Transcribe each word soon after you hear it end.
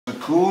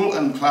cool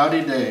and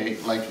cloudy day,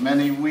 like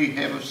many we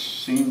have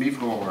seen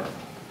before.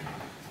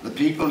 The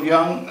people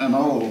young and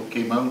old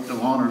came out to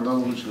honor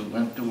those who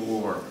went to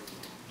war.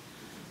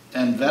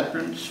 And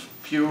veterans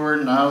fewer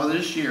now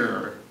this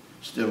year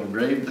still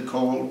brave the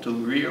cold to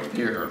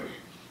reappear,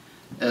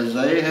 as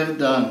they have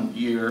done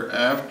year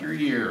after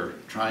year,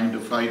 trying to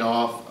fight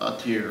off a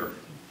tear.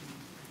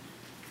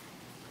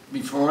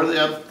 Before the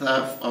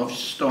epitaph of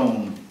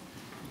stone,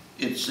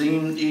 it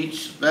seemed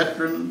each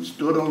veteran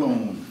stood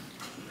alone,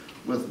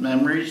 with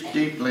memories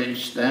deeply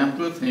stamped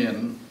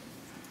within,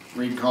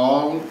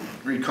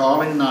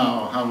 recalling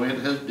now how it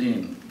has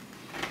been.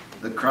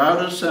 The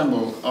crowd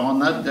assembled on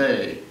that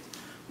day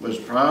was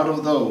proud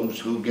of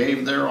those who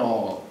gave their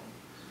all,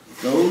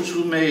 those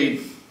who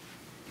made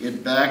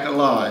it back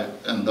alive,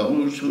 and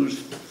those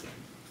whose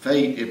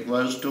fate it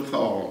was to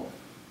fall.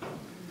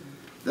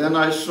 Then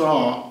I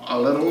saw a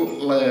little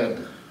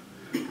lad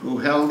who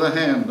held the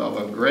hand of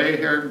a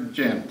gray-haired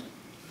gent.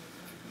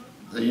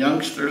 The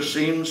youngster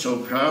seemed so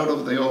proud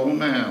of the old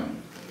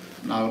man,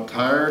 now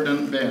tired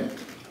and bent.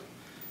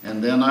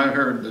 And then I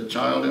heard the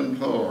child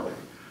implore,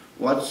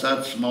 "What's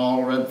that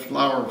small red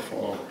flower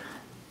for?"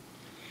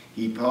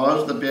 He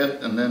paused a bit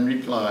and then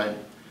replied,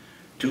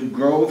 "To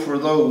grow for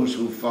those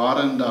who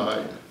fought and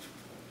died.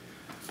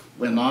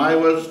 When I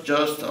was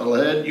just a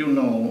lad, you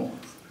know,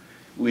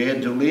 we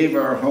had to leave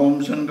our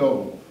homes and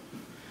go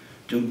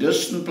to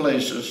distant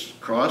places,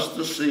 cross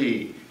the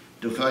sea,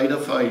 to fight a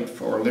fight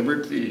for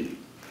liberty.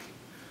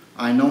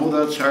 I know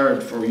that's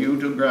hard for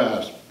you to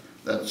grasp,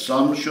 that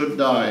some should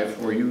die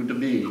for you to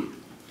be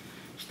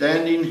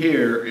standing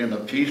here in a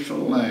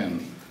peaceful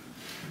land,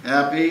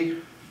 happy,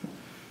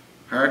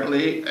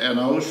 heartily, and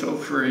oh so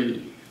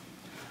free.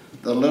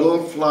 The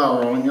little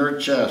flower on your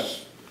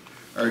chest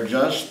are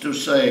just to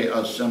say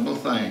a simple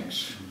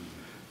thanks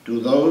to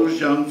those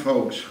young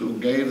folks who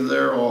gave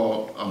their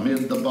all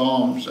amid the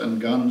bombs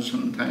and guns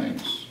and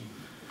tanks.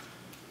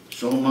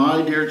 So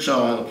my dear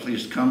child,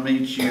 please come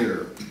each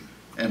year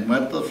and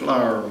wet the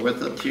flower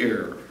with a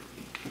tear,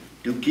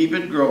 to keep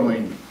it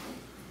growing.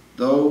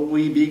 Though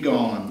we be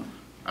gone,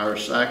 our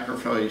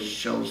sacrifice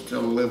shall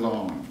still live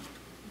on."